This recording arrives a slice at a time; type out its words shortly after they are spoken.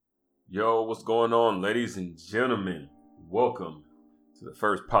Yo, what's going on, ladies and gentlemen? Welcome to the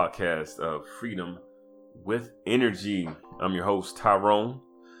first podcast of Freedom with Energy. I'm your host, Tyrone.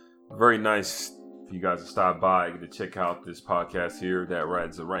 Very nice for you guys to stop by, get to check out this podcast here that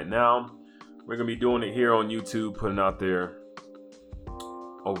rides right now. We're going to be doing it here on YouTube, putting out there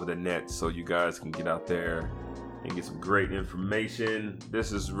over the net so you guys can get out there and get some great information.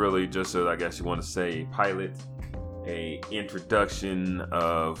 This is really just I guess you want to say, pilot. A introduction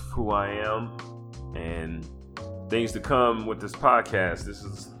of who I am and things to come with this podcast. This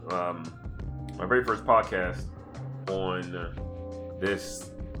is my very first podcast on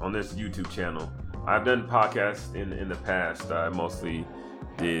this YouTube channel. I've done podcasts in the past. I mostly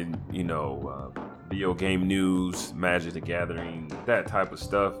did video game news, Magic the Gathering, that type of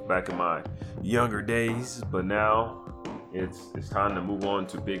stuff back in my younger days. But now it's time to move on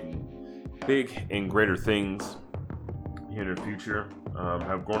to big and greater things here in the future.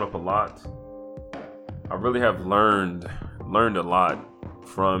 I've grown up a lot. I really have learned a lot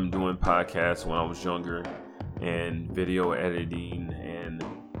from doing podcasts when I was younger and video editing and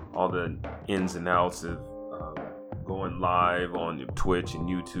all the ins and outs of going live on Twitch and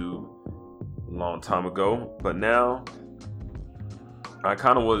YouTube a long time ago. But now I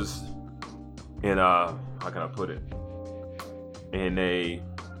kind of was in how can I put it? In a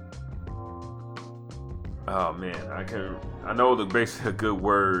oh man, I know basically a good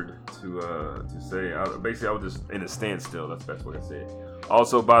word to say. I was just in a standstill. That's the best way to say it.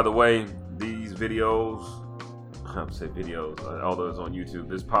 Also, by the way, these videos, all those on YouTube,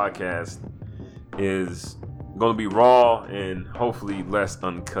 this podcast is going to be raw and hopefully less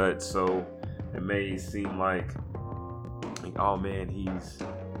uncut. So it may seem like, oh man, he's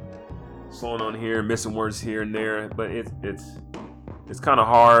slowing on here, missing words here and there, but it's kind of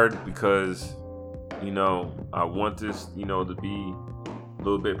hard because I want this, to be a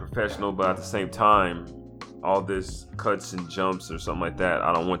little bit professional, but at the same time, all this cuts and jumps or something like that,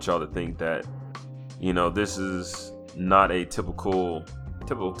 I don't want y'all to think that, this is not a typical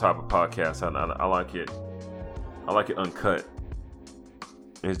type of podcast. I like it uncut.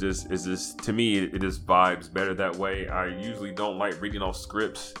 It's just to me, it just vibes better that way. I usually don't like reading off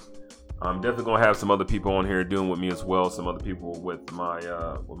scripts. I'm definitely gonna have some other people on here doing with me as well. Some other people with my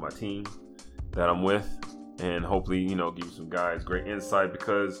team that I'm with, and hopefully, give you some guys great insight,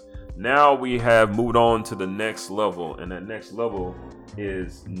 because now we have moved on to the next level, and that next level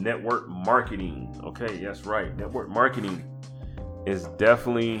is network marketing. Okay, yes, right. Network marketing is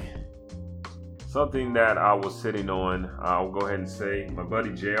definitely something that I was sitting on. I'll go ahead and say my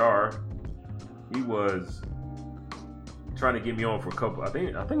buddy JR, he was trying to get me on for a couple, I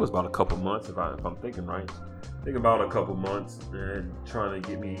think it was about a couple months, if I'm thinking right. Think about a couple months and trying to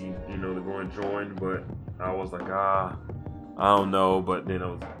get me, to go and join, but I was like, I don't know. But then I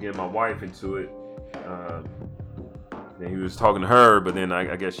was getting my wife into it. Then he was talking to her, but then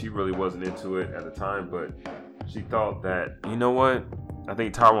I guess she really wasn't into it at the time. But she thought that, what? I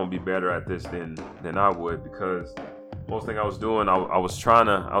think Tyron would be better at this than I would, because most thing I was doing, I was trying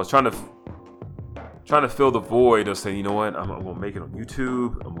to fill the void of saying, I'm gonna make it on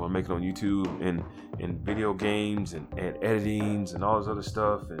YouTube. I'm gonna make it on YouTube and video games and editings and all this other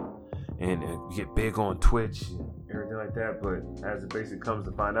stuff and get big on Twitch and everything like that. But as it basically comes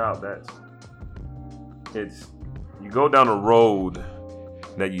to find out, that you go down a road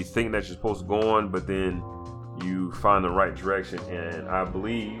that you think that you're supposed to go on, but then you find the right direction. And I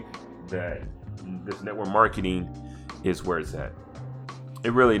believe that this network marketing is where it's at.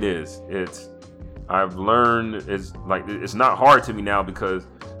 It really is. I've learned it's not hard to me now, because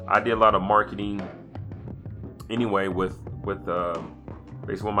I did a lot of marketing anyway with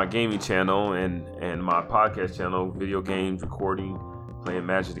basically on my gaming channel and my podcast channel, video games, recording, playing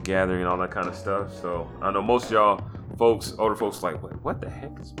Magic the Gathering, all that kind of stuff. So I know most of y'all older folks like, what the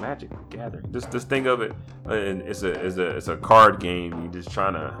heck is Magic the Gathering? Just think of it, and it's a card game. You're just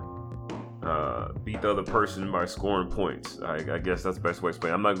trying to beat the other person by scoring points. I guess that's the best way to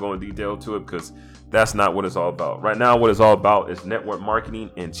explain. I'm not going detail to it, because that's not what it's all about. Right now, what it's all about is network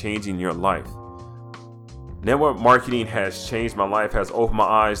marketing and changing your life. Network marketing has changed my life, has opened my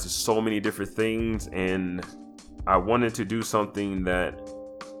eyes to so many different things, and I wanted to do something that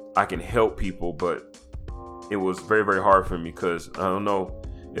I can help people, but it was very, very hard for me, because I don't know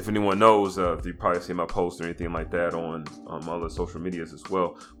if anyone knows, if you probably see my posts or anything like that on my other social medias as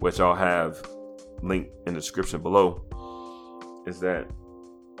well, which I'll have linked in the description below, is that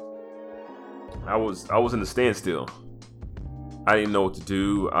I was in a standstill. I didn't know what to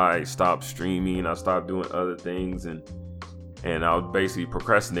do. I stopped streaming. I stopped doing other things, and I was basically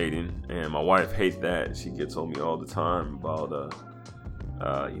procrastinating. And my wife hates that. She gets on me all the time about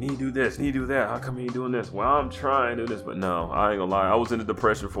You need to do this, you need to do that. How come you ain't doing this? Well, I'm trying to do this, but no, I ain't gonna lie. I was in a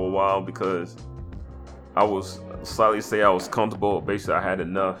depression for a while because I was comfortable. Basically, I had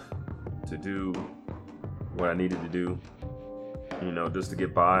enough to do what I needed to do, just to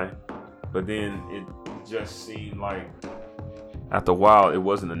get by. But then it just seemed like after a while, it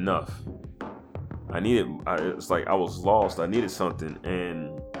wasn't enough. It's like I was lost. I needed something,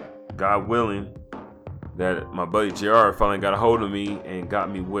 and God willing, that my buddy JR finally got a hold of me and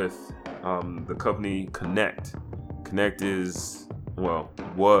got me with the company Connect. Connect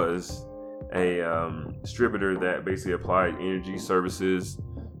was a distributor that basically applied energy services,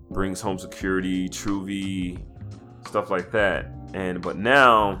 brings home security, TrueV, stuff like that. But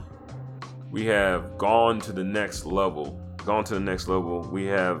now we have gone to the next level. We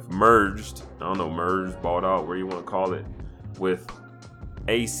have merged, bought out, where you want to call it, with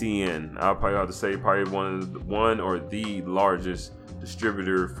ACN. I'll probably have to say one or the largest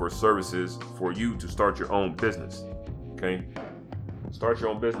distributor for services for you to start your own business. Okay, start your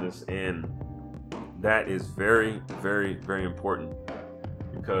own business, and that is very, very, very important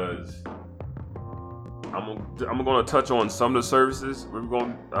because I'm going to touch on some of the services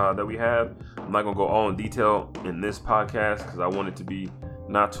that we have. I'm not going to go all in detail in this podcast because I want it to be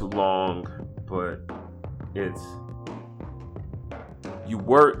not too long, but you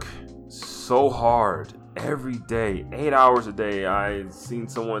work so hard every day, 8 hours a day. I seen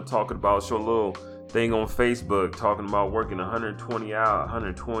someone show a little thing on Facebook talking about working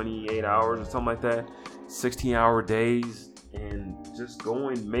 128 hours or something like that, 16-hour days, and just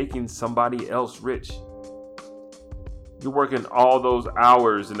making somebody else rich. You're working all those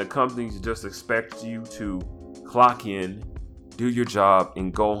hours, and the companies just expect you to clock in, do your job,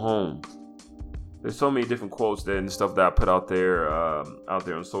 and go home. There's so many different quotes and stuff that I put out there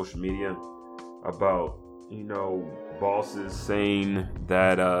on social media about, bosses saying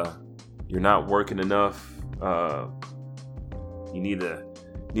that you're not working enough. You need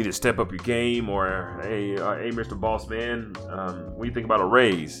to step up your game, or hey, Mr. Boss Man, what do you think about a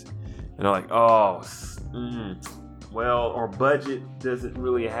raise? And they're like, well, our budget doesn't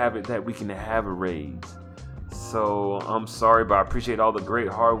really have it that we can have a raise. So I'm sorry, but I appreciate all the great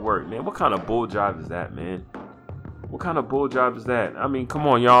hard work, man. What kind of bull job is that, man? What kind of bull job is that? I mean, come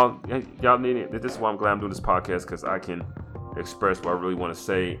on, y'all need it. This is why I'm glad I'm doing this podcast, because I can express what I really want to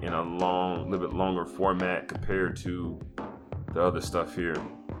say in a little bit longer format compared to the other stuff here.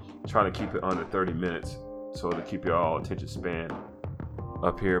 I'm trying to keep it under 30 minutes so to keep y'all attention span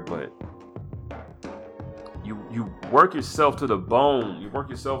up here, but you work yourself to the bone. You work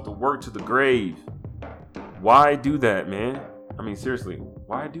yourself to work to the grave. Why do that, man? I mean, seriously,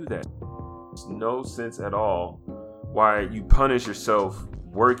 why do that? There's no sense at all why you punish yourself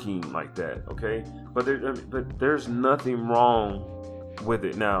working like that, okay? But there's nothing wrong with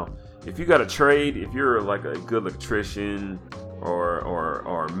it. Now, if you got a trade, if you're like a good electrician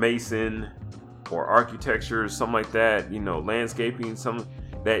or mason or architecture, something like that, landscaping, something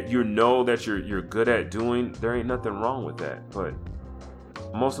that that you're good at doing, there ain't nothing wrong with that. But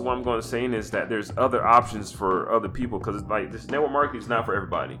most of what I'm going to say is that there's other options for other people, because like this network marketing is not for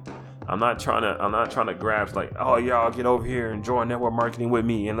everybody. I'm not trying to grasp like, oh, y'all get over here and join network marketing with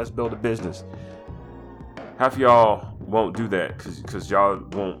me and let's build a business. Half of y'all won't do that because y'all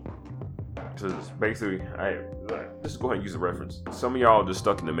won't. Because basically, just go ahead and use a reference. Some of y'all are just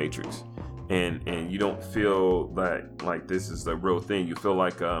stuck in the matrix, and you don't feel that like this is the real thing. You feel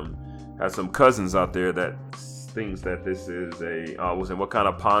like have some cousins out there that thinks that this is what kind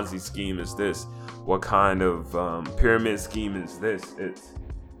of Ponzi scheme is this? What kind of pyramid scheme is this? It's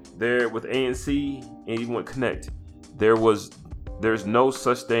there with ANC and even with Connect. There's no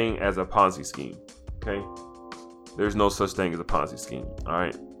such thing as a Ponzi scheme. Okay, there's no such thing as a Ponzi scheme. All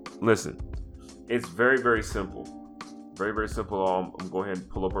right, listen, it's very, very simple. Very, very simple. I'm going ahead and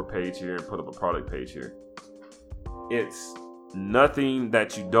pull up our page here and put up a product page here. It's nothing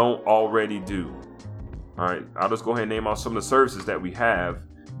that you don't already do. All right, I'll just go ahead and name off some of the services that we have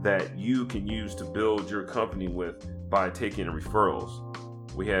that you can use to build your company with by taking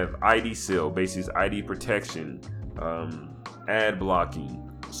referrals. We have ID Seal, basically it's ID protection, ad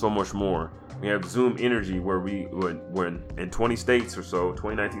blocking, so much more. We have Zoom Energy, where we're in 20 states or so,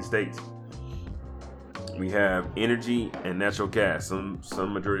 19 states. We have energy and natural gas.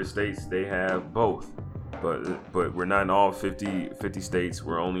 Some majority of states, they have both, but we're not in all 50 states.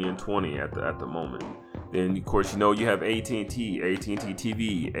 We're only in 20 at the moment. Then of course you have AT&T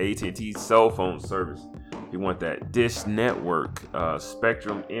TV, AT&T cell phone service. You want that Dish Network,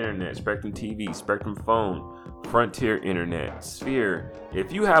 Spectrum Internet, Spectrum TV, Spectrum Phone, Frontier Internet, Sphere.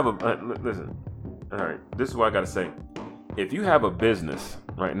 If you have listen, all right, this is what I gotta say. if you have a business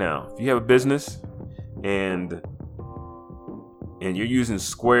right now, if you have a business and you're using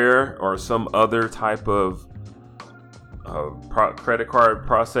Square or some other type of credit card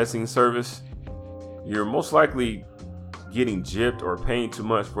processing service, you're most likely getting gypped or paying too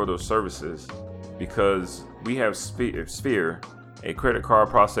much for those services, because we have Sphere, a credit card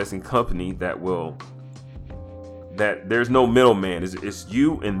processing company that there's no middleman. It's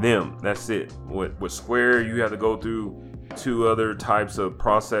you and them. That's it. With Square, you have to go through 2 other types of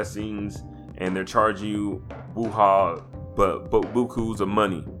processings, and they're charging you bukus of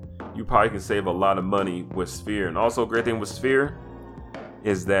money. You probably can save a lot of money with Sphere. And also, a great thing with Sphere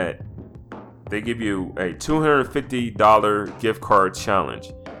is that they give you a $250 gift card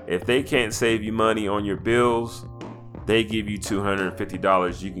challenge. If they can't save you money on your bills, they give you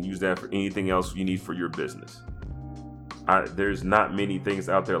 $250. You can use that for anything else you need for your business. There's not many things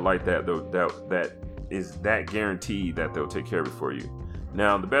out there like that, though, that is that guaranteed that they'll take care of it for you.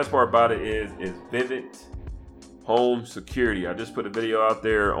 Now, the best part about it is Vivint Home Security. I just put a video out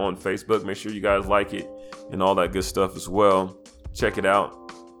there on Facebook. Make sure you guys like it and all that good stuff as well. Check it out.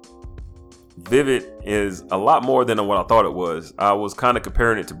 Vivint is a lot more than what I thought it was. I was kind of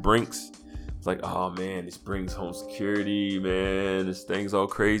comparing it to Brinks. It's like, oh man, this Brinks Home Security, man, this thing's all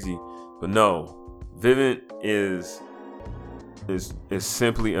crazy. But no, Vivint is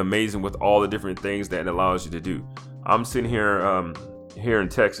simply amazing with all the different things that it allows you to do. I'm sitting here here in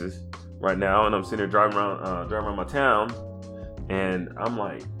Texas right now, and I'm sitting here driving around my town, and I'm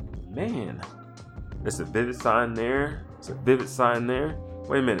like, man, there's a Vivint sign there. There's a Vivint sign there.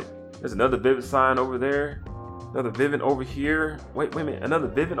 Wait a minute. There's another Vivint sign over there. Another Vivint over here. Wait a minute. Another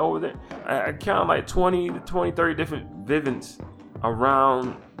Vivint over there. I count like 30 different Vivints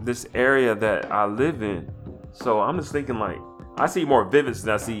around this area that I live in. So I'm just thinking, like, I see more Vivints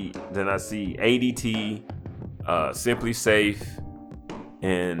than I see ADT, Simply Safe,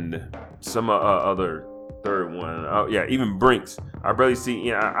 and some other third one. Oh yeah, even Brinks. I barely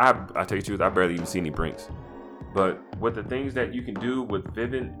see. I tell you the truth, I barely even see any Brinks. But with the things that you can do with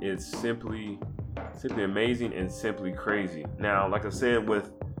Vivint, it's simply amazing and simply crazy. Now, like I said,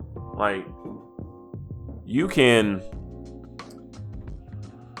 with like, you can,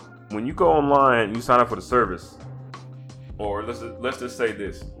 when you go online, you sign up for the service, or let's just say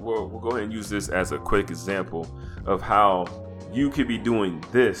this. We'll go ahead and use this as a quick example of how you could be doing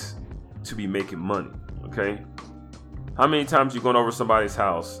this to be making money. Okay, how many times you going over somebody's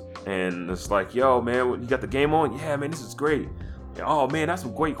house and it's like, yo, man, you got the game on? Yeah, man, this is great. Oh man, that's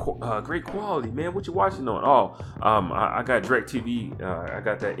some great quality, man. What you watching on? Oh, I got DirecTV. I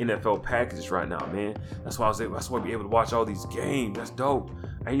got that NFL package right now, man. That's why I be able to watch all these games. That's dope.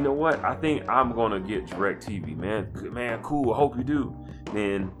 And you know what? I think I'm gonna get DirecTV, man. Man, cool. I hope you do.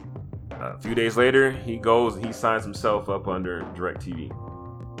 Then a few days later, he signs himself up under DirecTV.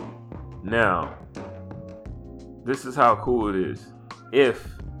 Now, this is how cool it is. If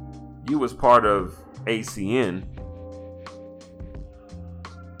you was part of ACN,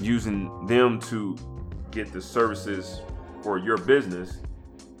 using them to get the services for your business,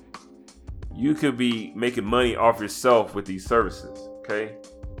 you could be making money off yourself with these services. Okay,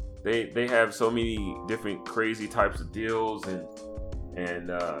 they have so many different crazy types of deals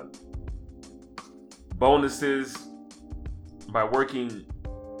and bonuses by working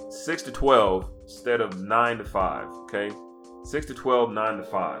 6 to 12 instead of 9 to 5. Okay, 6 to 12, 9 to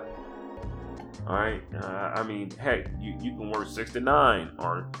 5. All right. I mean, heck, you can work 6 to 9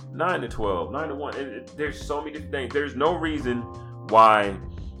 or 9 to 12, 9 to 1. There's so many different things. There's no reason why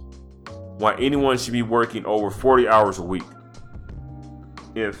anyone should be working over 40 hours a week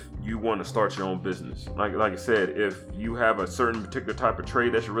if you want to start your own business. Like I said, if you have a certain particular type of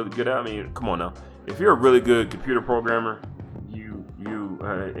trade that you're really good at, I mean, come on now. If you're a really good computer programmer,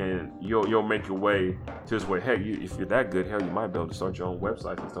 you'll make your way to this way. Heck, if you're that good, hell, you might be able to start your own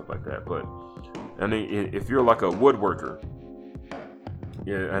websites and stuff like that. But I mean, if you're like a woodworker,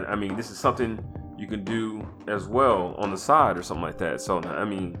 yeah, I mean, this is something you can do as well on the side or something like that. So I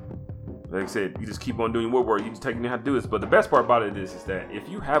mean, like I said, you just keep on doing woodwork. You just taking how to do this. But the best part about it is that if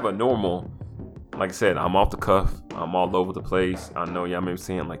you have a normal, like I said, I'm off the cuff, I'm all over the place. I know y'all may be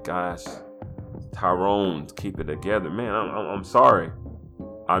saying like, gosh, Tyrone, keep it together, man. I'm sorry.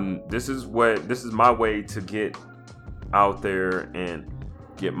 This is my way to get out there and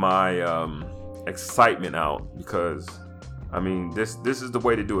get my excitement out, because I mean, this is the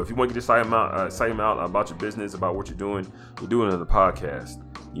way to do it. If you want to get excitement out about your business, about what you're doing it on a podcast.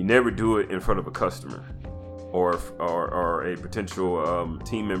 You never do it in front of a customer or a potential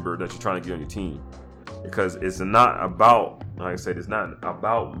team member that you're trying to get on your team, because it's not about, like I said, it's not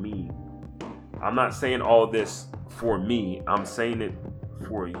about me. I'm not saying all this for me. I'm saying it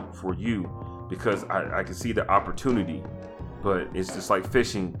for you because I can see the opportunity. But it's just like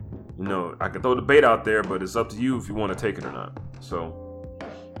fishing. I can throw the bait out there, but it's up to you if you want to take it or not. So,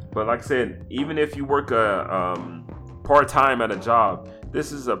 but like I said, even if you work part-time at a job,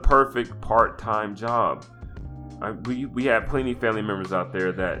 this is a perfect part-time job. We have plenty of family members out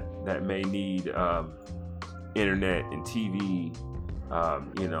there that may need internet and TV.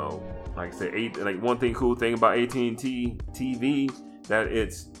 Like I said, one cool thing about AT&T TV that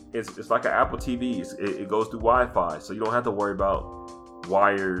it's like an Apple TV. It goes through Wi-Fi, so you don't have to worry about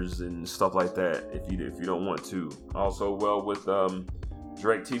wires and stuff like that if you don't want to. Also, with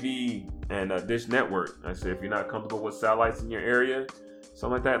DirecTV and Dish Network, like I said, if you're not comfortable with satellites in your area,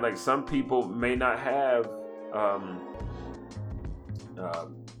 something like that. Like some people may not have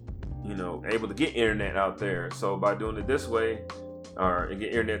able to get internet out there. So by doing it this way, and get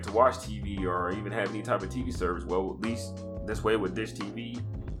internet to watch TV or even have any type of TV service, well, at least this way with Dish TV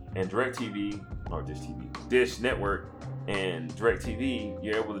and DirecTV, or Dish Network and DirecTV,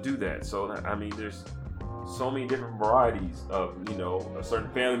 you're able to do that. So there's so many different varieties of, a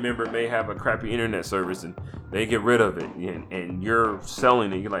certain family member may have a crappy internet service and they get rid of it, and you're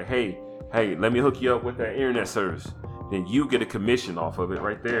selling it. You're like, hey, let me hook you up with that internet service. Then you get a commission off of it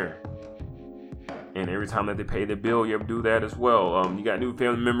right there. And every time that they pay their bill, you have to do that as well. You got new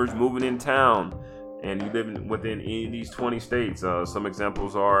family members moving in town, and you live within any of these 20 states. Some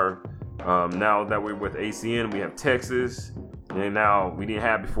examples are, now that we're with ACN, we have Texas. And now we didn't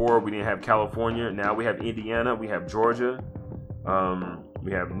have California. Now we have Indiana, we have Georgia,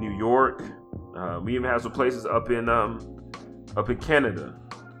 we have New York. We even have some places up in Canada.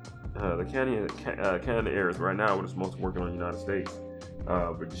 The Canada areas right now, we're just mostly working on the United States.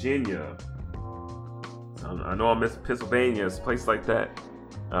 Virginia. I know I missed Pennsylvania, it's a place like that.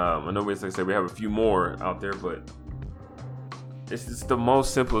 I know we have a few more out there, but it's just the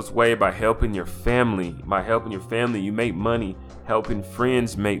most simplest way. By helping your family, you make money. Helping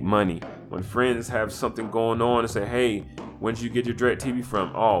friends make money. When friends have something going on and say, hey, when did you get your DirecTV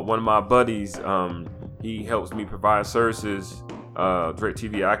from? Oh, one of my buddies, he helps me provide services,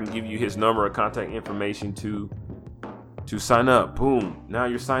 DirecTV. I can give you his number or contact information to sign up. Boom, now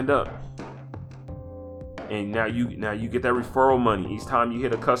you're signed up. And now you get that referral money. Each time you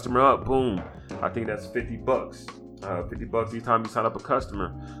hit a customer up, boom, I think that's $50. $50 each time you sign up a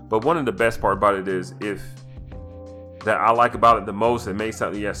customer. But one of the best part about it is, that I like about it the most, it may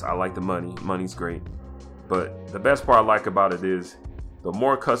sound, yes, I like the money. Money's great. But the best part I like about it is the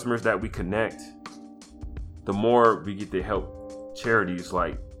more customers that we connect, the more we get to help charities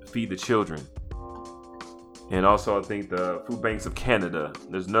like Feed the Children. And also, I think the Food Banks of Canada.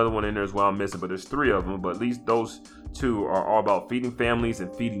 There's another one in there as well I'm missing, but there's 3 of them. But at least those 2 are all about feeding families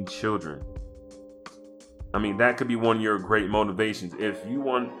and feeding children. That could be one of your great motivations. If you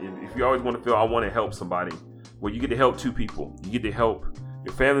always want to feel, I want to help somebody, well, you get to help 2 people. You get to help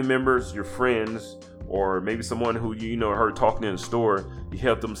your family members, your friends, or maybe someone who heard talking in the store. You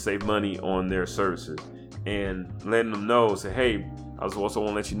help them save money on their services, and letting them know, say, hey, I also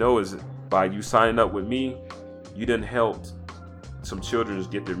want to let you know is by you signing up with me, you done helped some children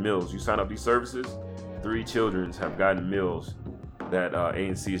get their meals. You sign up these services, 3 children have gotten meals that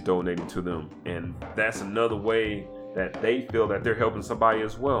ANC is donating to them. And that's another way that they feel that they're helping somebody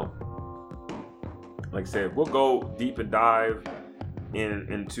as well. Like I said, we'll go deep and dive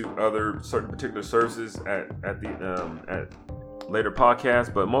into other certain particular services at later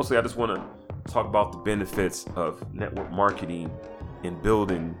podcasts. But mostly I just want to talk about the benefits of network marketing and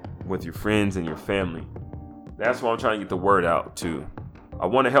building with your friends and your family. That's what I'm trying to get the word out to. I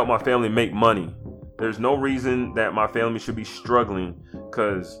want to help my family make money. There's no reason that my family should be struggling,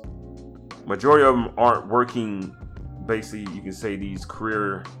 because majority of them aren't working, basically, you can say, these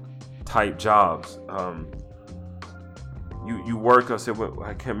career type jobs. You work, I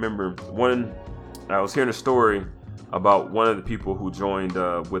can't remember. I was hearing a story about one of the people who joined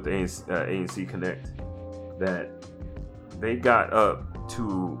with ANC Connect, that they got up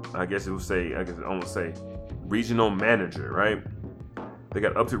to, almost say regional manager, right? They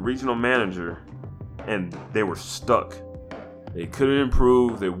got up to regional manager and they were stuck. They couldn't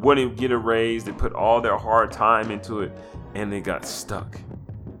improve. They wouldn't get a raise. They put all their hard time into it and they got stuck.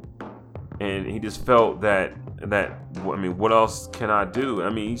 And he just felt that what else can I do?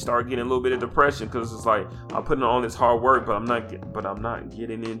 He started getting a little bit of depression, because it's like, I'm putting on this hard work, but I'm not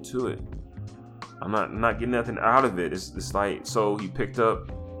getting into it. I'm not getting nothing out of it. It's like, so he picked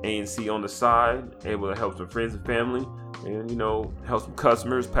up ANC on the side, able to help some friends and family, and help some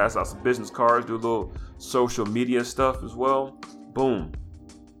customers, pass out some business cards, do a little social media stuff as well. Boom.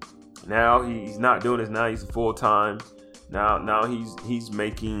 Now he's not doing this. Now he's full time. Now he's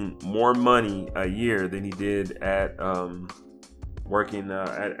making more money a year than he did at working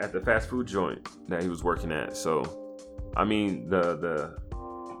at the fast food joint that he was working at. So, I mean, the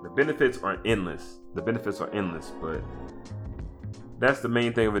benefits are endless. The benefits are endless, but that's the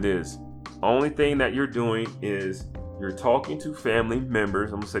main thing of it is. Only thing that you're doing is you're talking to family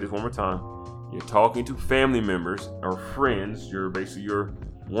members. I'm gonna say this one more time. You're talking to family members or friends. You're basically your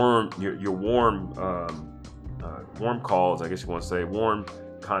warm calls, I guess you want to say, warm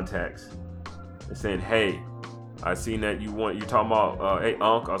contacts, and saying, hey, I seen that you're talking about, hey,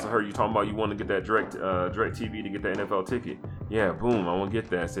 Unc, I also heard you talking about you want to get that direct TV to get that NFL ticket. Yeah, boom, I want to get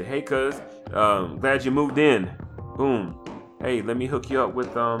that. Say, hey, cuz, glad you moved in. Boom. Hey, let me hook you up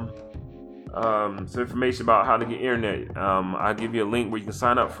with some information about how to get internet. I'll give you a link where you can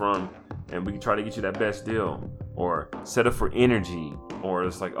sign up from, and we can try to get you that best deal. Or set up for energy. Or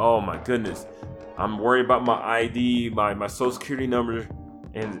it's like, oh my goodness, I'm worried about my ID, my social security number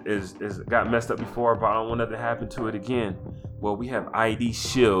and is got messed up before, but I don't want that to happen to it again. Well, we have ID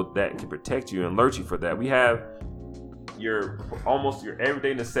Shield that can protect you and alert you for that. We have almost your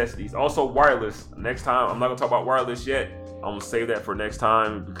everyday necessities. Also wireless. Next time, I'm not gonna talk about wireless yet. I'm gonna save that for next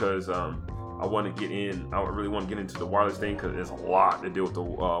time because I really want to get into the wireless thing because there's a lot to deal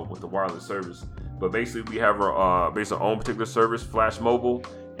with the wireless service. But basically, we have our own particular service, Flash Mobile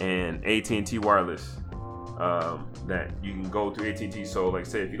and AT&T Wireless, that you can go through AT&T. So, like I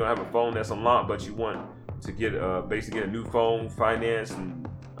said, if you don't have a phone that's unlocked, but you want to get a new phone, finance, and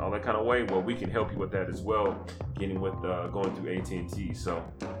all that kind of way, well, we can help you with that as well, going through AT&T. So,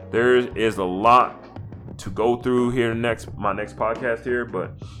 there is a lot to go through here my next podcast here,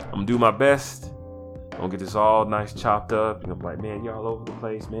 but I'm gonna do my best. I'm gonna get this all nice chopped up. And I'm like, man, you're all over the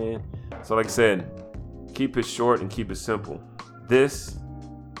place, man. So like I said, keep it short and keep it simple. This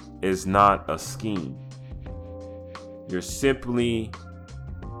is not a scheme. You're simply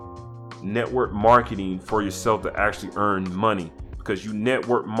network marketing for yourself to actually earn money, because you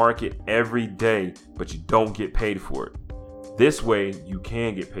network market every day, but you don't get paid for it. This way, you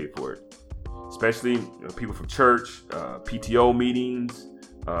can get paid for it. Especially people from church, PTO meetings,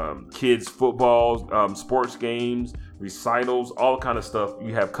 kids football, sports games, recitals, all kind of stuff.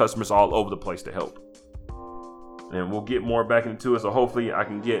 You have customers all over the place to help. And we'll get more back into it. So hopefully I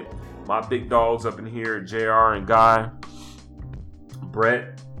can get my big dogs up in here, JR and Guy,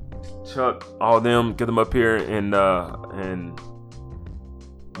 Brett, Chuck, all of them, get them up here and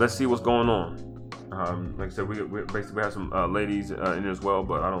let's see what's going on. Like I said, we basically have some ladies in as well,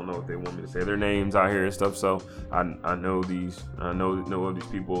 but I don't know if they want me to say their names out here and stuff. So I know of these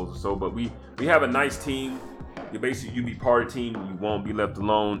people. So, but we have a nice team. You be part of the team. You won't be left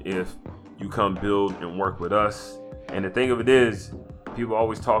alone if you come build and work with us. And the thing of it is, people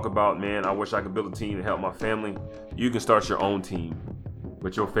always talk about, man, I wish I could build a team to help my family. You can start your own team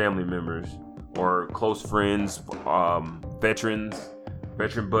with your family members or close friends, veteran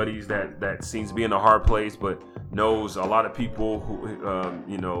buddies that seems to be in a hard place, but knows a lot of people who,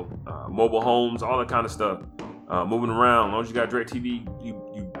 mobile homes, all that kind of stuff, moving around. As long as you got DirecTV,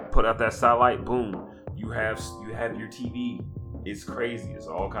 you put out that satellite, boom, you have your TV. It's crazy. It's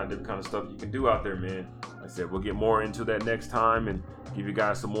all kind of different kind of stuff you can do out there, man. Like I said, we'll get more into that next time and give you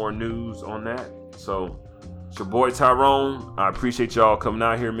guys some more news on that. So it's your boy Tyrone. I appreciate y'all coming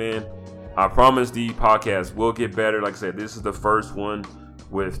out here, man. I promise the podcast will get better. Like I said, this is the first one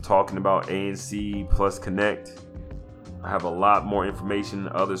with talking about ANC plus Connect. I have a lot more information,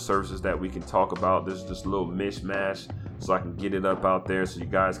 other services that we can talk about. This is just a little mishmash so I can get it up out there so you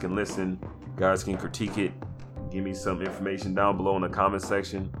guys can listen, you guys can critique it. Give me some information down below in the comment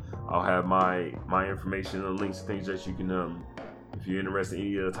section. I'll have my information and links to things that you can, if you're interested in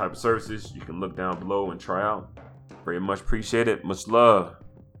any other type of services, you can look down below and try out. Very much appreciate it. Much love.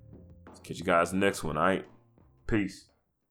 Catch you guys in the next one, all right? Peace.